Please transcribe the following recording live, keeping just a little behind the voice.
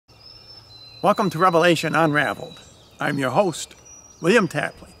Welcome to Revelation Unraveled. I'm your host, William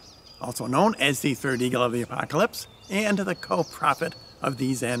Tapley, also known as the third eagle of the apocalypse and the co-prophet of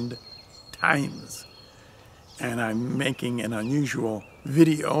these end times. And I'm making an unusual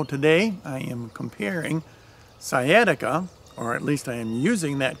video today. I am comparing sciatica, or at least I am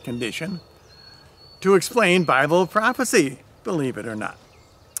using that condition, to explain Bible prophecy, believe it or not.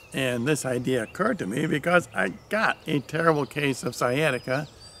 And this idea occurred to me because I got a terrible case of sciatica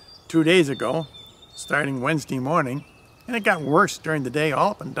 2 days ago, starting Wednesday morning, and it got worse during the day,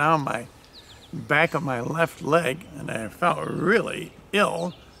 all up and down my back of my left leg, and I felt really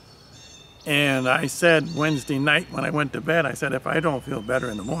ill. And I said Wednesday night when I went to bed, I said, if I don't feel better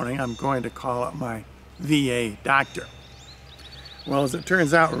in the morning, I'm going to call up my VA doctor. Well, as it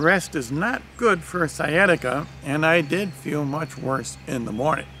turns out, rest is not good for sciatica, and I did feel much worse in the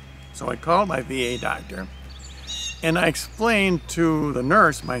morning. So I called my VA doctor, and I explained to the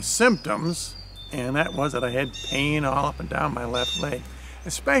nurse my symptoms, and that was that I had pain all up and down my left leg,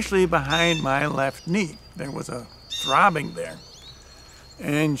 especially behind my left knee. There was a throbbing there.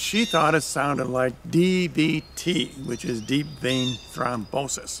 And she thought it sounded like DVT, which is deep vein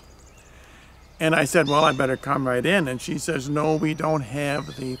thrombosis. And I said, well, I better come right in. And she says, no, we don't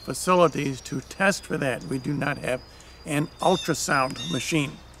have the facilities to test for that. We do not have an ultrasound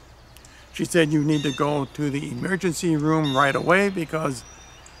machine. She said, you need to go to the emergency room right away because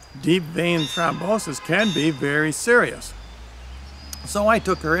deep vein thrombosis can be very serious. So I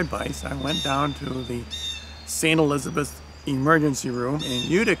took her advice. I went down to the St. Elizabeth emergency room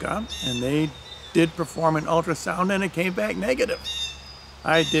in Utica, and they did perform an ultrasound, and it came back negative.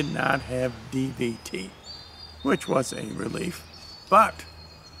 I did not have DVT, which was a relief, but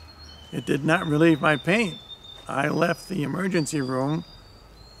it did not relieve my pain. I left the emergency room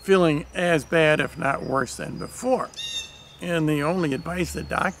feeling as bad, if not worse, than before. And the only advice the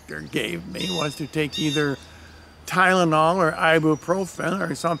doctor gave me was to take either Tylenol or ibuprofen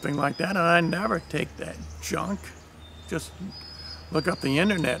or something like that, and I never take that junk. Just look up the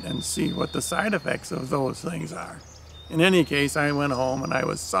internet and see what the side effects of those things are. In any case, I went home and I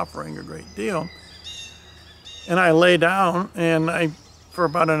was suffering a great deal. And I lay down and for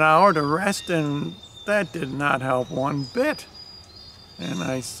about an hour to rest, and that did not help one bit. And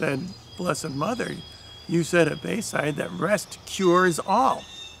I said, Blessed Mother, you said at Bayside that rest cures all.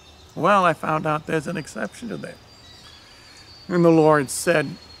 Well, I found out there's an exception to that. And the Lord said,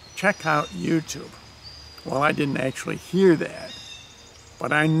 check out YouTube. Well, I didn't actually hear that,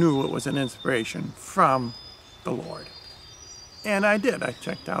 but I knew it was an inspiration from the Lord. And I did. I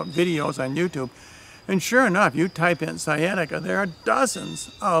checked out videos on YouTube. And sure enough, you type in sciatica, there are dozens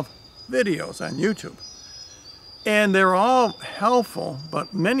of videos on YouTube. And they're all helpful,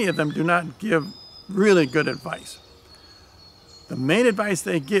 but many of them do not give really good advice. The main advice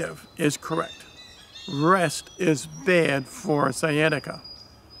they give is correct. Rest is bad for sciatica.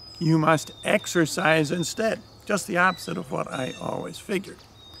 You must exercise instead. Just the opposite of what I always figured.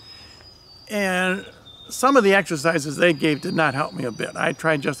 And some of the exercises they gave did not help me a bit. I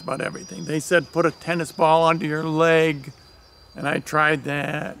tried just about everything. They said put a tennis ball under your leg, and I tried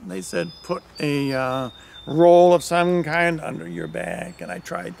that. They said put a roll of some kind under your back, and I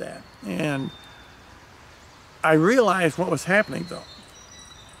tried that. And I realized what was happening though.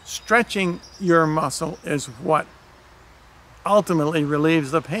 Stretching your muscle is what ultimately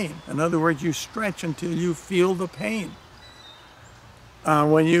relieves the pain. In other words, you stretch until you feel the pain.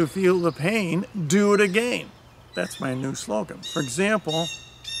 When you feel the pain, do it again. That's my new slogan. For example,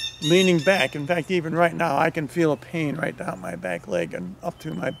 leaning back. In fact, even right now, I can feel a pain right down my back leg and up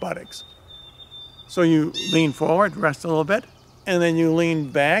to my buttocks. So you lean forward, rest a little bit, and then you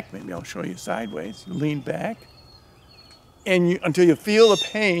lean back. Maybe I'll show you sideways. You lean back, and until you feel the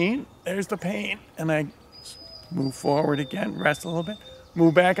pain. There's the pain, and I move forward again, rest a little bit,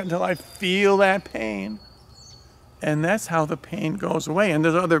 move back until I feel that pain. And that's how the pain goes away. And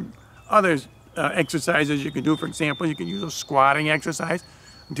there's other exercises you can do. For example, you can use a squatting exercise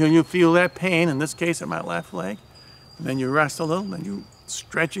until you feel that pain, in this case in my left leg. And then you rest a little, then you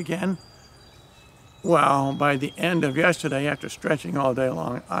stretch again. Well, by the end of yesterday, after stretching all day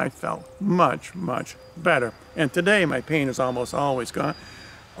long, I felt much, much better. And today my pain is almost always gone,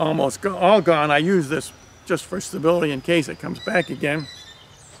 all gone. I use this just for stability in case it comes back again.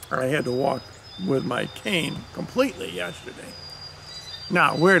 I had to walk with my cane completely yesterday.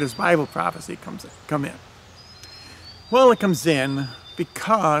 Now, where does Bible prophecy come in? Well, it comes in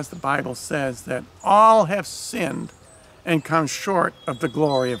because the Bible says that all have sinned and come short of the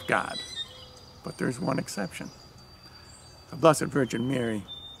glory of God. But there's one exception. The Blessed Virgin Mary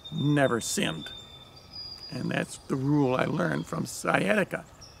never sinned. And that's the rule I learned from sciatica.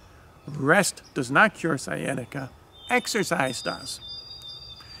 Rest does not cure sciatica. Exercise does.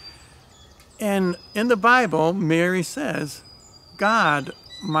 And in the Bible, Mary says, God,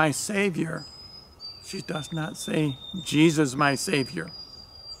 my Savior. She does not say, Jesus, my Savior.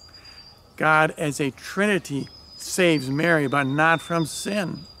 God as a Trinity saves Mary, but not from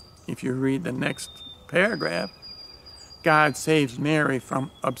sin. If you read the next paragraph, God saves Mary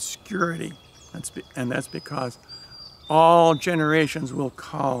from obscurity. And that's because all generations will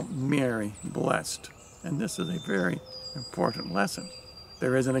call Mary blessed. And this is a very important lesson.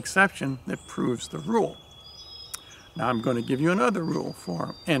 There is an exception that proves the rule. Now I'm going to give you another rule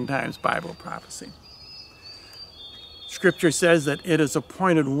for end times Bible prophecy. Scripture says that it is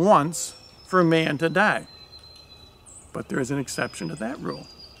appointed once for man to die. But there is an exception to that rule.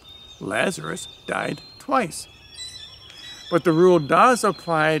 Lazarus died twice. But the rule does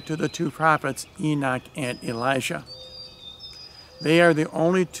apply to the two prophets, Enoch and Elijah. They are the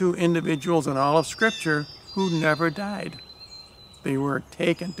only two individuals in all of Scripture who never died. They were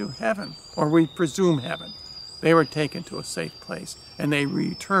taken to heaven, or we presume heaven. They were taken to a safe place, and they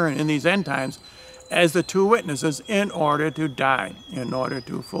return in these end times as the two witnesses in order to die, in order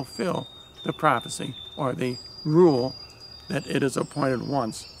to fulfill the prophecy or the rule that it is appointed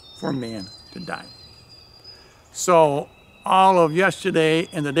once for man to die. So all of yesterday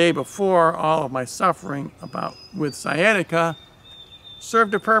and the day before, all of my suffering with sciatica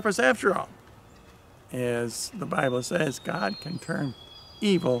served a purpose after all. As the Bible says, God can turn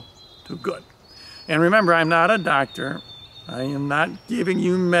evil to good. And remember, I'm not a doctor. I am not giving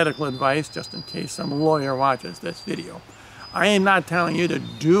you medical advice just in case some lawyer watches this video. I am not telling you to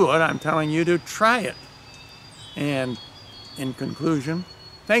do it. I'm telling you to try it. And in conclusion,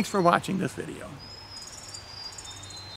 thanks for watching this video.